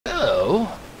So,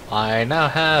 I now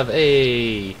have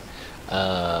a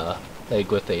egg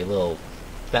with a little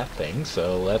that thing,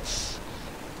 so let's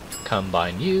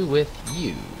combine you with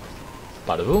you.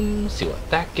 Bada boom, see what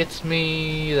that gets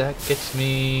me. That gets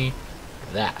me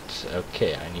that.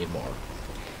 Okay, I need more.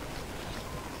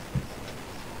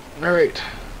 Alright,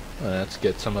 let's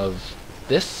get some of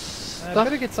this stuff. I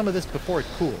better get some of this before it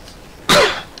cools.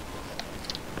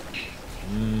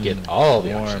 Get all the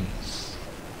warm. options.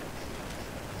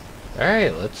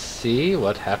 Alright, let's see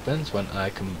what happens when I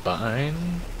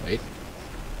combine... Wait.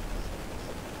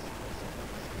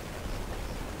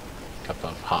 Cup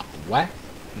of hot wax.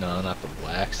 No, not the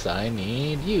wax. I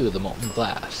need you, the molten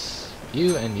glass.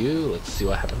 You and you. Let's see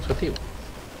what happens with you.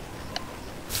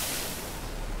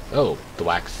 Oh, the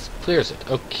wax clears it.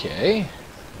 Okay.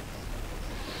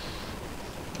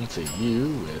 Let's see,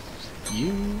 you with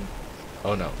you.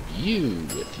 Oh no, you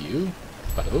with you.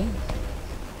 Bada boom.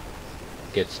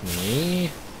 Gets me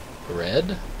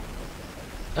red.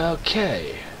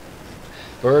 Okay.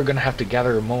 We're gonna have to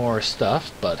gather more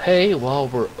stuff, but hey, while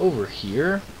we're over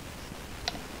here,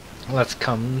 let's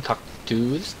come talk to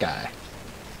this guy.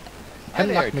 Hi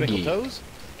there, Hemlock Twinkle McGee. Toes.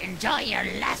 Enjoy your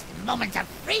last moments of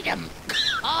freedom,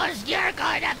 cause you're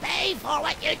gonna pay for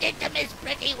what you did to Miss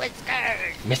Pretty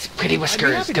Whiskers. Miss Pretty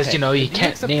Whiskers, happy to because pay. you know you Did you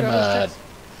can't accept name Travis a Chess?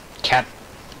 cat,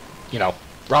 you know,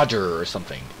 Roger or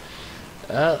something.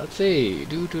 Let's see.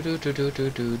 What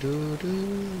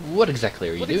exactly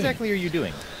are you What doing? exactly are you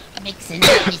doing? Mixing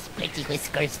Miss Pretty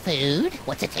Whiskers food.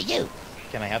 What's it for you?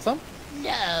 Can I have some?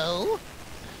 No.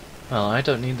 Well, I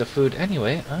don't need the food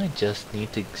anyway. I just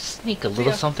need to sneak a little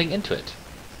ya. something into it.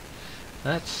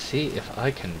 Let's see if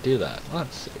I can do that.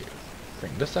 Let's see.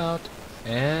 Bring this out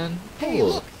and Hey,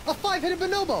 pull. look! A 5-headed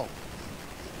bonobo!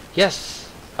 Yes,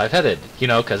 5-headed. You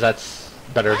know, because that's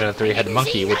better than a 3-headed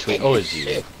monkey, which we always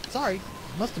use. Sorry,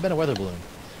 must have been a weather balloon.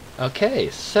 Okay,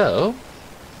 so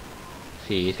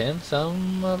feed him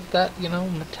some of that, you know,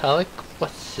 metallic.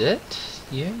 What's it?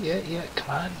 Yeah.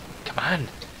 Come on.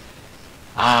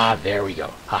 Ah, there we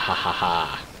go. Ha ha ha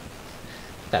ha.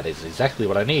 That is exactly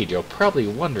what I need. You're probably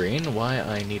wondering why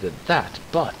I needed that,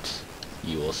 but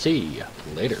you will see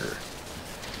later.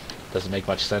 Doesn't make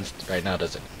much sense right now,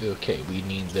 does it? Okay, we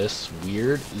need this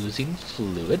weird oozing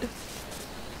fluid.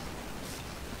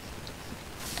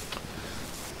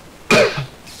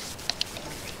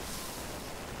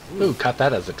 Ooh, caught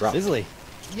that as a drop. Sizzly.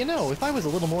 You know, if I was a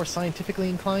little more scientifically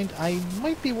inclined, I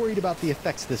might be worried about the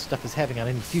effects this stuff is having on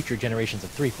any future generations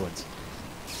of 3-foots.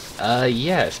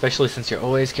 Yeah, especially since you're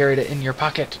always carried it in your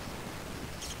pocket.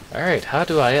 Alright, how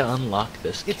do I unlock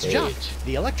this It's cage? Jock,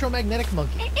 the electromagnetic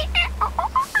monkey.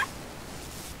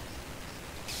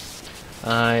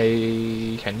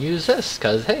 I can use this,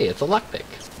 because, hey, it's a lockpick.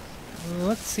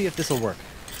 Let's see if this'll work.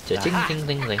 Ding, Aha. ding,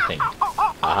 ding, ding, ding. Come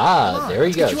Ah, on, there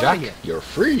you let's go, get you out Jack. of here. You're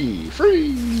free!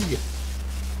 Free!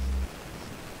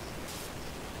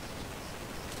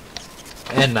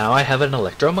 And now I have an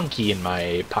electro monkey in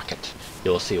my pocket.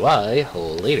 You'll see why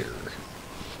later.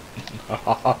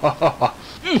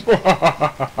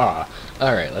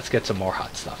 Alright, let's get some more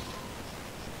hot stuff.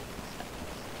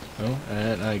 Oh,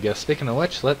 and I guess speaking of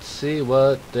which, let's see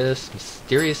what this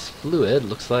mysterious fluid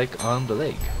looks like on the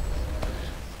leg.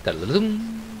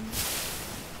 Da-da-dum.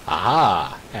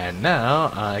 Aha! And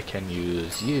now I can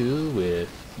use you with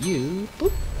you.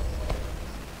 Boop.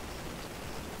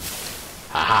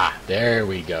 Aha! There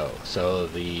we go. So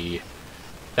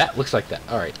that looks like that.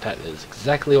 Alright, that is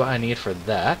exactly what I need for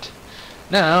that.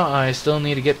 Now I still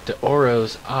need to get to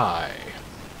Oro's eye.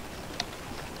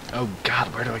 Oh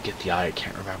god, where do I get the eye? I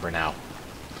can't remember now.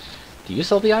 Do you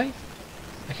sell the eye?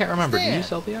 I can't remember. Do you Stan.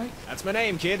 sell the eye? That's my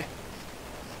name, kid.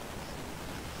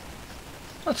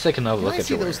 Let's take another Can look I at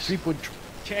see your those wares. 3-foot...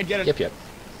 Can't get it. Yep.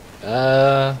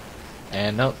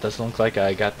 And no, doesn't look like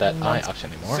I got that eye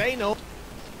option anymore. Say no.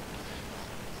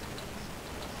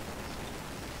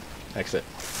 Exit.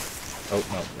 Oh,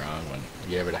 no, wrong one.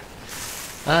 Yeah, but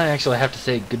I actually have to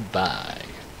say goodbye.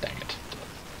 Dang it.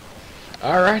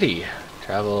 Alrighty.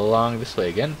 Travel along this way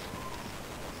again.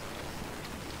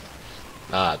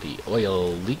 Ah, the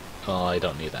oil leak. Oh, I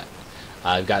don't need that.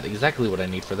 I've got exactly what I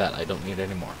need for that. I don't need it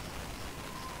anymore.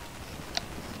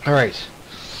 Alright.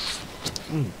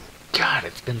 God,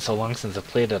 it's been so long since I've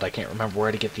played it, I can't remember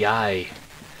where to get the eye.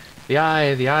 The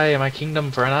eye, my kingdom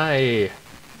for an eye.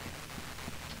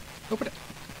 Open it.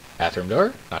 Bathroom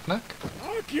door. Knock, knock.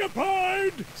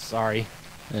 Occupied. Sorry.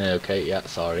 Okay, yeah,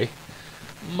 sorry.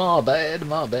 My bad,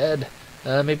 my bad.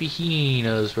 Maybe he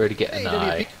knows where to get an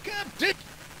eye. Captain.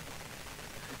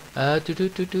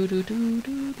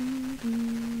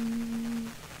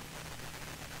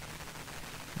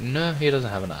 No, he doesn't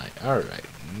have an eye. Alright,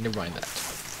 never mind that.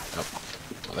 Oh,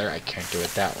 well, there, I can't do it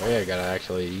that way. I gotta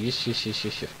actually...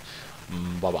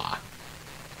 Bye-bye.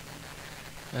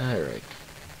 Alright.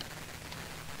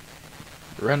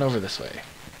 Run over this way.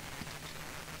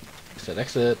 Exit,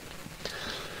 exit.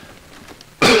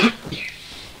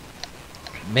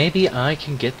 Maybe I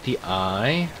can get the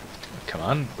eye. Come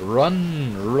on.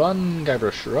 Run, run,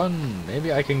 Guybrush, run.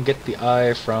 Maybe I can get the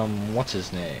eye from... what's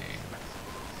his name?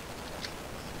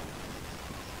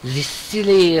 The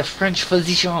silly French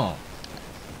physician. Ha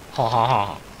ha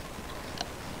ha.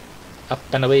 Up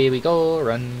and away we go.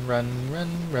 Run, run, run,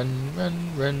 run,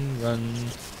 run, run, run.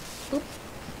 Boop.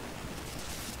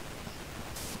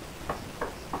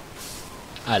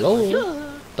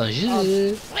 Hello.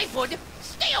 Bonjour. Threepwood,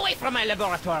 stay away from my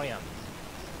laboratorium.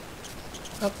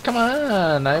 Oh, come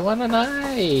on. I want an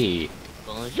eye.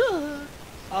 Bonjour.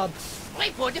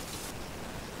 Threepwood,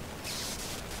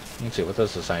 Let's see, what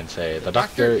does the sign say? The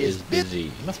doctor is busy.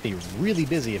 He must be really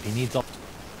busy if he needs all...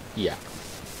 Yeah.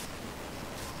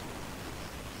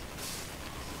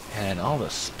 And all the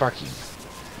sparking.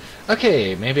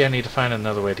 Okay, maybe I need to find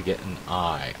another way to get an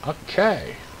eye.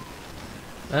 Okay.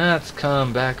 Let's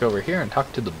come back over here and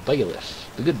talk to the bailiff.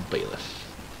 The good bailiff.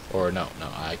 Or no,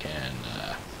 I can,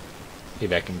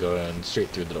 maybe I can go in straight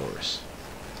through the doors.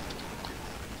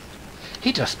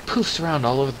 He just poofs around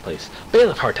all over the place.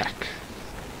 Bailiff Hardtack.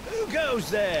 Who goes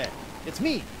there? It's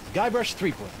me, Guybrush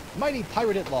Threepwood, mighty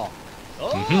pirate at law.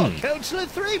 Oh, Councillor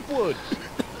Threepwood.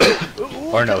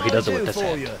 Or no, he does it with his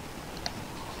hand.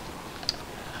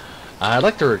 I'd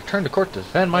like to return to court to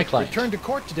defend my client. Return to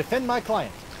court to defend my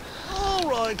client.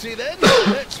 Alrighty then,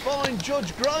 let's find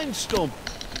Judge Grindstump.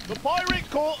 The Pirate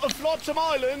Court of Flotsam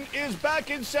Island is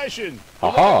back in session.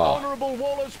 Aha. Honourable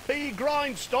Wallace P.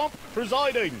 Grindstump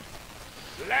presiding.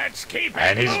 Let's keep it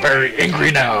And he's moving. very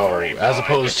angry now, as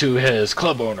opposed to his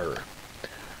club owner.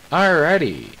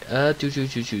 Alrighty. Let's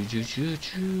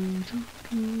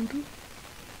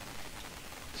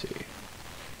see.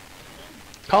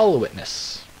 Call a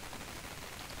witness.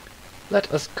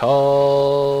 Let us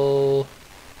call...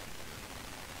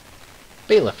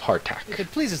 Bailiff Hardtack. If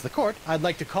it pleases the court, I'd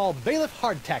like to call Bailiff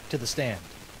Hardtack to the stand.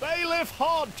 Bailiff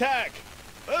Hardtack.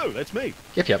 Oh, that's me.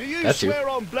 Yep, Do you that's you. swear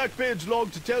on Blackbeard's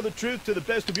log to tell the truth to the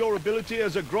best of your ability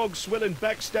as a grog-swilling,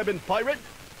 backstabbing pirate?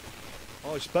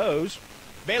 I suppose.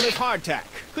 Bailiff Hardtack,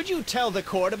 could you tell the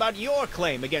court about your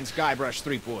claim against Guybrush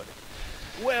Threepwood?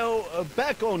 Well,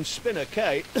 back on Spinner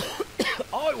Cay,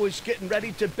 I was getting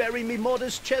ready to bury me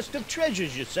modest chest of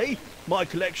treasures, you see. My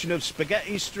collection of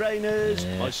spaghetti strainers,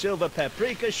 my silver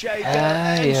paprika shaker,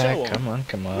 and so on.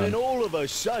 come When on. all of a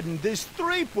sudden, this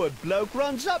Threepwood bloke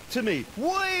runs up to me,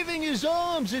 waving his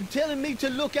arms and telling me to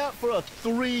look out for a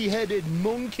three-headed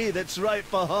monkey that's right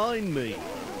behind me.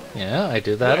 Yeah, I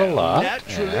do that a Well, lot.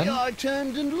 Naturally, and- I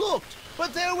turned and looked,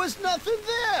 but there was nothing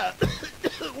there.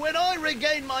 When I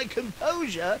regained my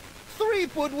composure,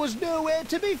 Threepwood was nowhere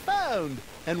to be found.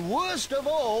 And worst of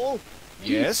all,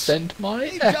 You sent my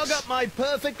he ex. dug up my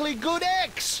perfectly good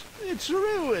ex. It's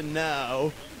ruined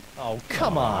now. Oh,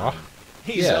 come on.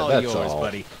 He's Yeah, all that's yours, all.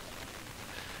 buddy.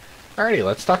 Alrighty,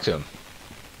 let's talk to him.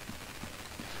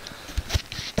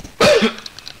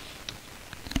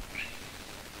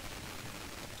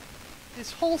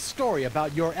 This whole story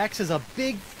about your ex is a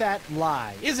big fat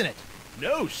lie, isn't it?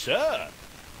 No, sir.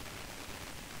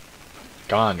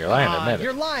 Go on, you're lying, Come on, admit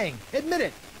you're it. lying. Admit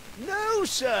it. No,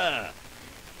 sir.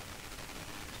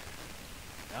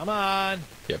 Come on.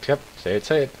 Yep, say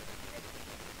it.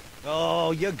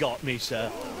 Oh, you got me,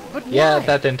 sir. But Yeah, why?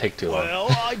 that didn't take too long. Well,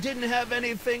 I didn't have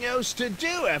anything else to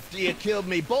do after you killed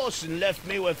me boss and left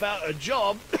me without a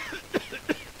job.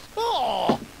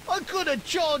 Oh, I could have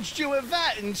charged you with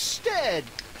that instead.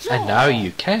 And now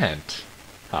you can't.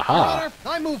 Your Haha. Honor,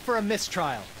 I move for a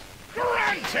mistrial.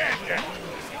 Granted!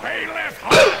 Bailiff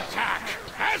Hardtack,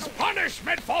 as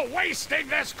punishment for wasting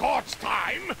this court's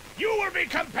time, you will be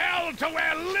compelled to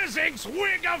wear Lizzig's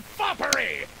wig of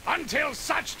foppery until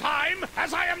such time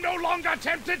as I am no longer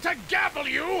tempted to gavel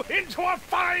you into a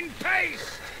fine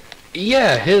paste!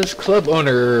 Yeah, his club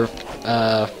owner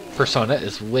persona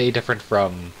is way different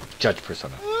from Judge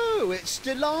persona. Oh, it's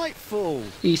delightful.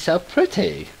 He's so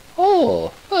pretty.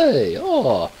 Oh, hey,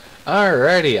 oh.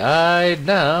 Alrighty, I'd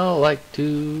now like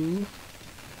to...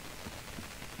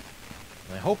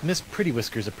 I hope Miss Pretty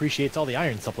Whiskers appreciates all the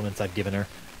iron supplements I've given her.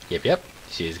 Yep.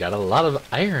 She's got a lot of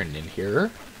iron in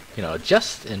here. You know,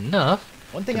 just enough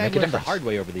One thing to I've make a learned the difference. hard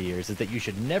way over the years is that you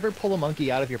should never pull a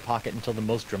monkey out of your pocket until the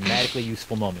most dramatically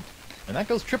useful moment. And that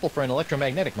goes triple for an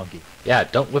electromagnetic monkey. Yeah,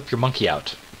 don't whip your monkey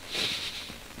out.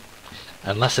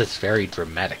 Unless it's very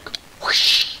dramatic.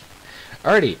 Whoosh.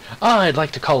 Alrighty, I'd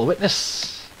like to call a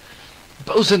witness.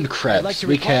 Bosun Krebs. I'd like to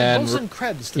We recall can, Bosun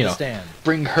Krebs to you the know, stand.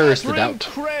 bring her to the Bring doubt.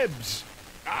 Krebs.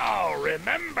 Now,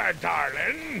 remember,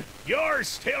 darling, you're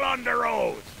still under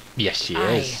oath. Yes, she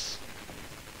Aye. is.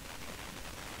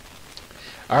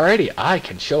 Alrighty, I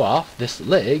can show off this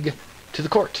leg to the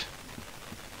court.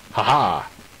 Ha ha!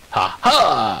 Ha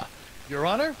ha! Your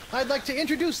Honor, I'd like to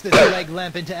introduce this leg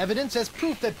lamp into evidence as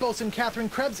proof that Bosun Catherine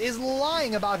Krebs is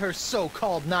lying about her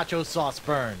so-called nacho sauce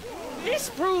burn. This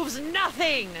proves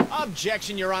nothing!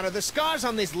 Objection, Your Honor. The scars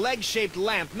on this leg-shaped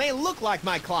lamp may look like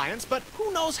my client's, but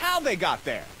who knows how they got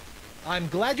there? I'm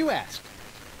glad you asked.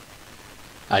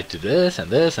 I do this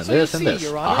and this and So this you and see, this.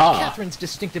 Your Honor, Aha! Catherine's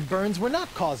distinctive burns were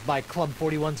not caused by Club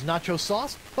 41's nacho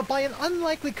sauce, but by an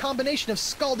unlikely combination of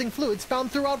scalding fluids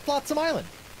found throughout Flotsam Island.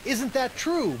 Isn't that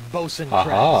true, Bosun Krebs?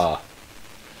 Aha!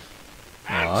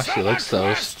 Aw, Answer she looks the so.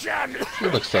 question. She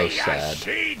looks so You sad.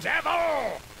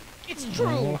 she-devil! It's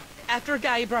true. After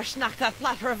Guybrush knocked that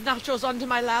platter of nachos onto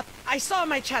my lap, I saw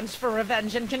my chance for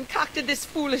revenge and concocted this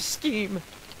foolish scheme.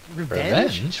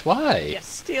 Revenge? Why? You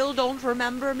still don't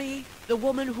remember me? The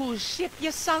woman whose ship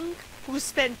you sunk? Who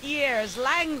spent years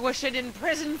languishing in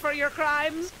prison for your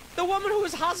crimes? The woman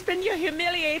whose husband you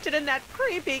humiliated in that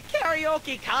creepy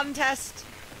karaoke contest?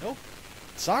 Nope.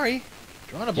 Sorry.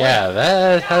 Drawn a blank. Yeah,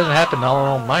 that hasn't happened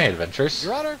all my adventures.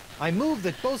 Your Honor, I move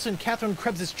that Bosun Catherine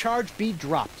Krebs' charge be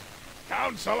dropped.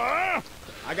 Counselor?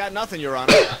 I got nothing, Your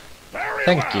Honor. Very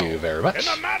Thank well. you very much.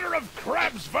 In the matter of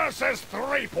Krebs versus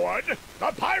Threepwood,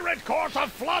 the Pirate Court of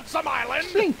Flotsam Island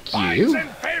Thank finds you. in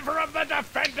favor of the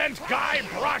defendant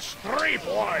Guybrush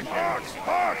Threepwood.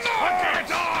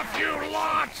 Get off, you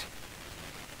lot!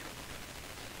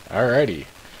 Alrighty.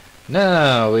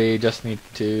 Now we just need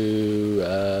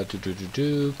to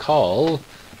call.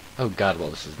 Oh God,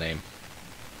 what was his name?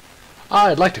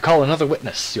 I'd like to call another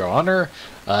witness, Your Honor.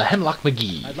 Hemlock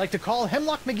McGee. I'd like to call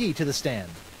Hemlock McGee to the stand.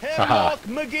 Hemlock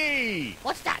McGee.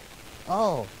 What's that?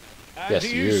 Oh. And Yes, do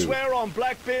you you. swear on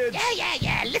Blackbeard's?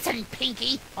 Yeah. Listen,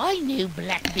 Pinky. I knew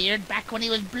Blackbeard back when he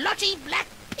was bloody Black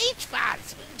Peach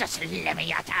Fuzz. Just let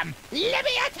me at him. Let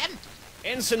me at him.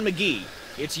 Ensign McGee,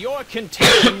 it's your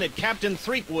contention that Captain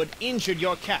Threepwood injured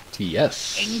your cat.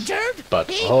 Yes. Injured? But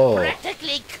he oh.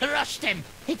 practically crushed him.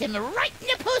 Hit him right in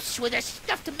the puss with a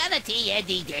stuffed manatee,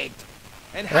 Eddie did.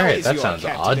 And how Alright, is that your sounds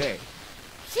cat odd. today?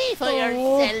 See for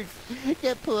Oh. yourself.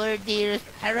 The poor dear is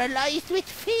paralyzed with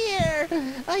fear.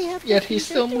 I have Yet to he feed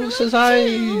still her moves to his too.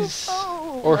 eyes.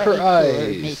 Oh, Or her my poor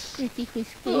eyes. Miss Pretty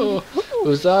Whiskers. Oh,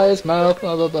 whose eyes, mouth,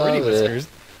 blah blah blah. Pretty whiskers.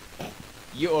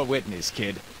 Your witness,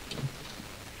 kid.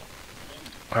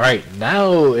 Alright,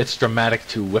 now it's dramatic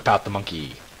to whip out the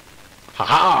monkey. Ha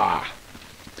ha!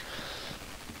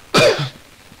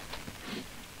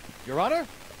 Your Honor,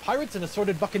 pirates and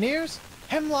assorted buccaneers,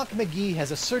 Hemlock McGee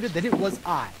has asserted that it was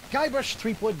I, Guybrush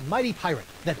Threepwood, mighty pirate,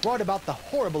 that brought about the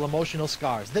horrible emotional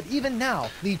scars that even now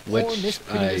leave poor Which Miss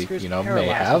Pretty I, Whiskers you know, may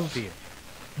paralyzed have. with fear.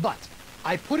 But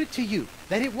I put it to you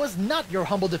that it was not your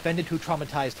humble defendant who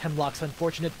traumatized Hemlock's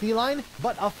unfortunate feline,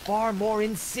 but a far more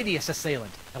insidious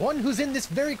assailant, the one who's in this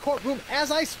very courtroom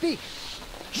as I speak.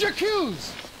 Jacques!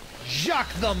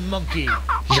 Jacques the Monkey!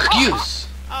 J'accuse!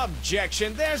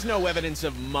 Objection, there's no evidence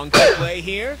of monkey play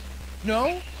here.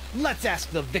 No? Let's ask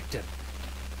the victim.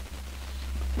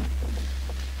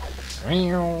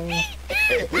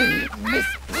 Miss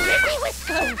Pretty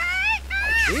Whiskers.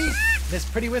 See? Miss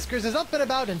Pretty Whiskers is up and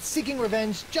about and seeking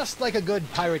revenge just like a good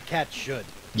pirate cat should.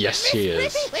 Yes, she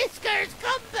is. Pretty Whiskers,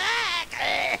 come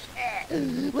back.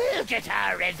 We'll get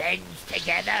our revenge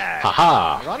together. Ha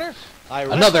ha! Your Honor, I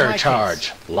rest Another my charge.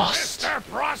 case. Lost. Mr.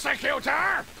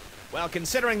 Prosecutor! Well,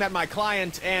 considering that my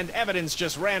client and evidence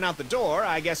just ran out the door,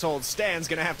 I guess old Stan's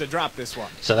gonna have to drop this one.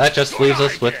 So that just leaves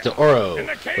us with the In Oro,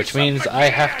 the case which of means I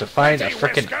have to McGee find a and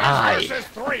frickin' Pretty eye. Whiskers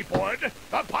versus Threepwood,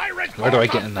 the Pirate Where do I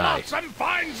Court get of an eye? Flotsam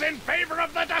finds in favor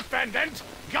of the defendant,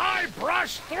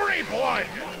 Guybrush Threepwood.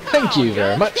 Thank you very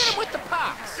Get much. him with the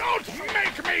pox. Don't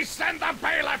make me send the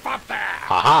bailiff up there!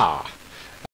 Ha ha!